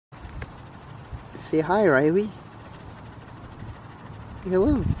Say hi, Riley. Say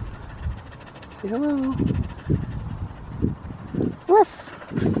hello. Say hello. Ruff.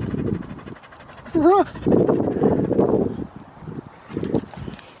 Ruff.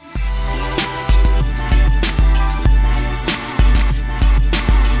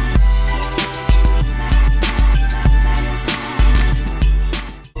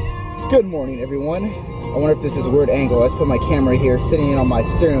 Good morning, everyone. I wonder if this is a weird angle. Let's put my camera here, sitting on my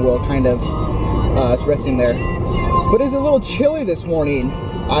steering wheel, kind of. It's resting there. But it's a little chilly this morning.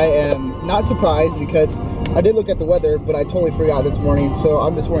 I am not surprised because I did look at the weather, but I totally forgot this morning. So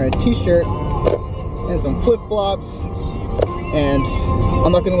I'm just wearing a t-shirt and some flip-flops. And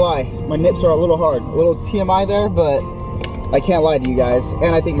I'm not gonna lie, my nips are a little hard. A little TMI there, but I can't lie to you guys.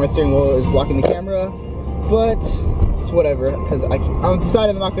 And I think my steering wheel is blocking the camera, but it's whatever, because I'm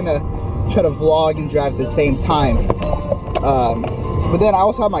decided I'm not gonna try to vlog and drive at the same time. But then I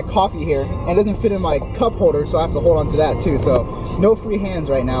also have my coffee here, and it doesn't fit in my cup holder, so I have to hold on to that too. So no free hands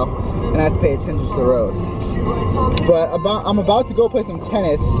right now, and I have to pay attention to the road. But I'm about to go play some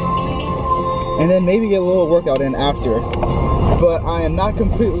tennis, and then maybe get a little workout in after. But I am not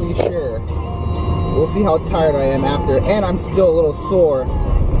completely sure. We'll see how tired I am after, and I'm still a little sore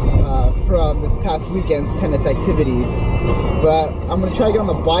from this past weekend's tennis activities. But I'm gonna try to get on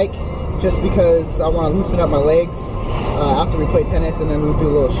the bike just because I want to loosen up my legs after we play tennis, and then we'll do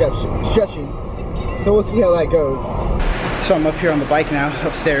a little stretching. So we'll see how that goes. So I'm up here on the bike now,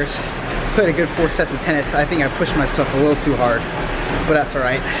 upstairs. Played a good 4 sets of tennis. I think I pushed myself a little too hard, but that's all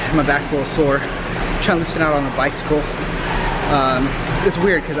right. My back's a little sore. I'm trying to loosen out on a bicycle. It's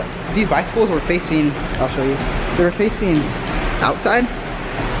weird because these bicycles were facing, I'll show you, they were facing outside,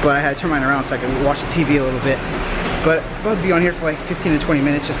 but I had to turn mine around so I could watch the TV a little bit. But I'm about to be on here for like 15 to 20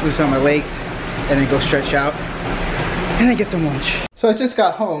 minutes, just loosen out my legs, and then go stretch out, and then get some lunch. So I just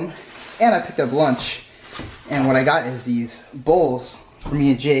got home, and I picked up lunch, and what I got is these bowls for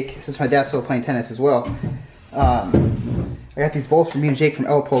me and Jake, since my dad's still playing tennis as well. I got these bowls for me and Jake from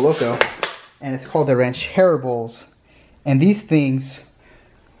El Pollo Loco, and it's called the Ranchero Bowls. And these things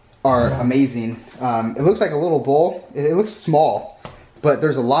are amazing. It looks like a little bowl. It looks small, but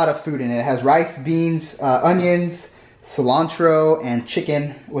there's a lot of food in it. It has rice, beans, onions, cilantro, and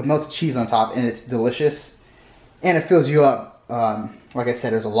chicken with melted cheese on top, and it's delicious. And it fills you up. Like I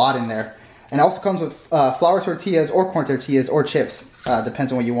said, there's a lot in there. And it also comes with flour tortillas or corn tortillas or chips.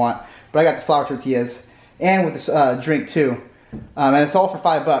 Depends on what you want. But I got the flour tortillas and with this drink too. And it's all for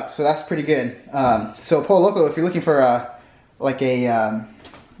 $5, so that's pretty good. So Pollo Loco, if you're looking for what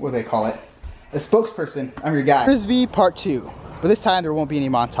do they call it? A spokesperson, I'm your guy. Frisbee part 2. But this time there won't be any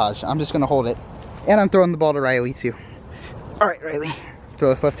montage. I'm just gonna hold it. And I'm throwing the ball to Riley too. All right, Riley. Throw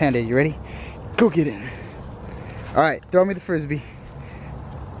this left-handed, you ready? Go get it. All right, throw me the Frisbee.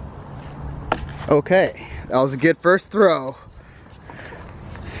 Okay, that was a good first throw.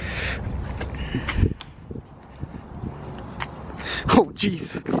 Oh,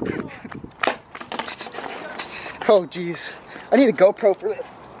 jeez. Oh, jeez. I need a GoPro for this.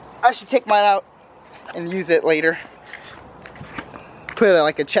 I should take mine out and use it later. Put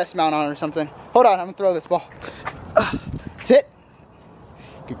like a chest mount on it or something. Hold on, I'm gonna throw this ball. Sit.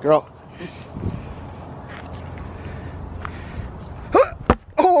 Good girl.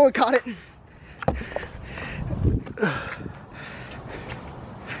 Oh, I caught it.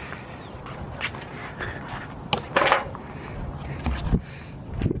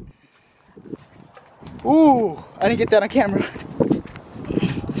 Ooh, I didn't get that on camera.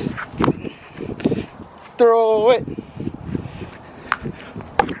 Throw it.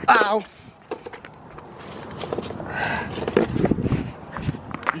 Ow.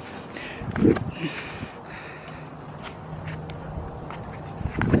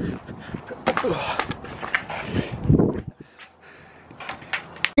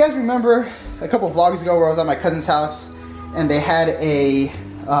 You guys remember a couple of vlogs ago where I was at my cousin's house and they had a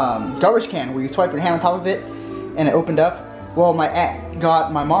garbage can where you swipe your hand on top of it and it opened up? Well, my aunt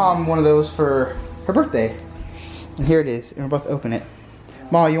got my mom one of those for her birthday. And here it is, and we're about to open it.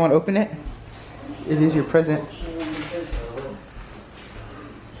 Mom, you want to open it? It is your present.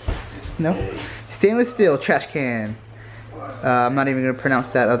 No? Stainless steel trash can. I'm not even going to pronounce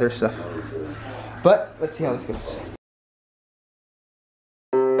that other stuff. But let's see how this goes.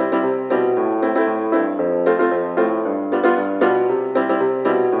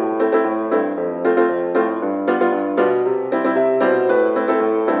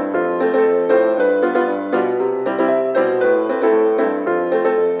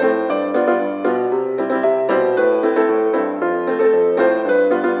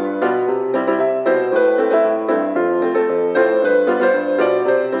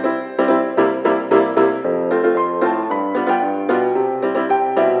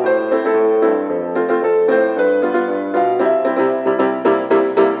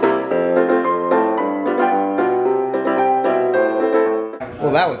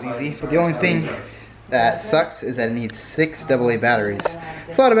 Well, that was easy, but the only thing that sucks is that it needs 6 AA batteries.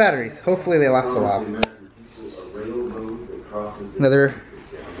 It's a lot of batteries. Hopefully they last a while. Another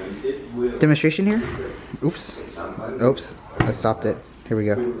demonstration here. Oops. Oops. I stopped it. Here we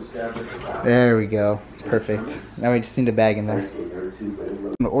go. There we go. Perfect. Now we just need a bag in there.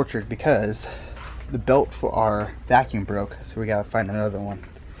 In the orchard because the belt for our vacuum broke, so we gotta find another one.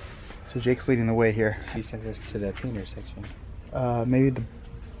 So Jake's leading the way here. She sent us to the cleaner section. Maybe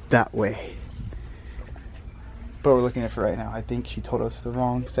that way. But we're looking at it for right now. I think she told us the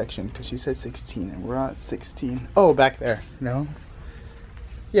wrong section because she said 16 and we're not 16. Oh, back there. No?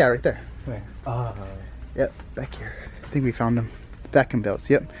 Yeah, right there. Where? Oh. Yep, back here. I think we found them. Vacuum belts.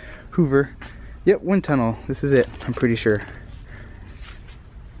 Yep. Hoover. Yep, wind tunnel. This is it. I'm pretty sure.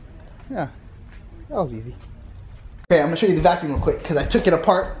 Yeah, that was easy. Okay, I'm gonna show you the vacuum real quick because I took it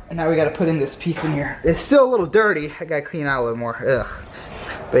apart and now we gotta put in this piece in here. It's still a little dirty. I gotta clean it out a little more. Ugh.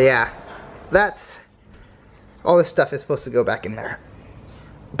 But yeah, that's all this stuff is supposed to go back in there.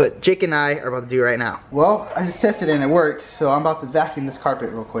 But Jake and I are about to do it right now. Well, I just tested it and it worked, so I'm about to vacuum this carpet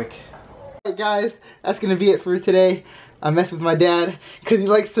real quick. Alright guys, that's gonna be it for today. I messed with my dad because he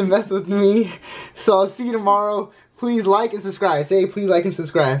likes to mess with me. So I'll see you tomorrow. Please like and subscribe. Say please like and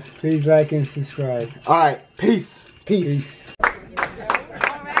subscribe. Please like and subscribe. Alright, peace. Peace. Alright,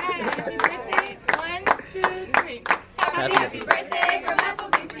 happy birthday. 1, 2, 3. Happy birthday.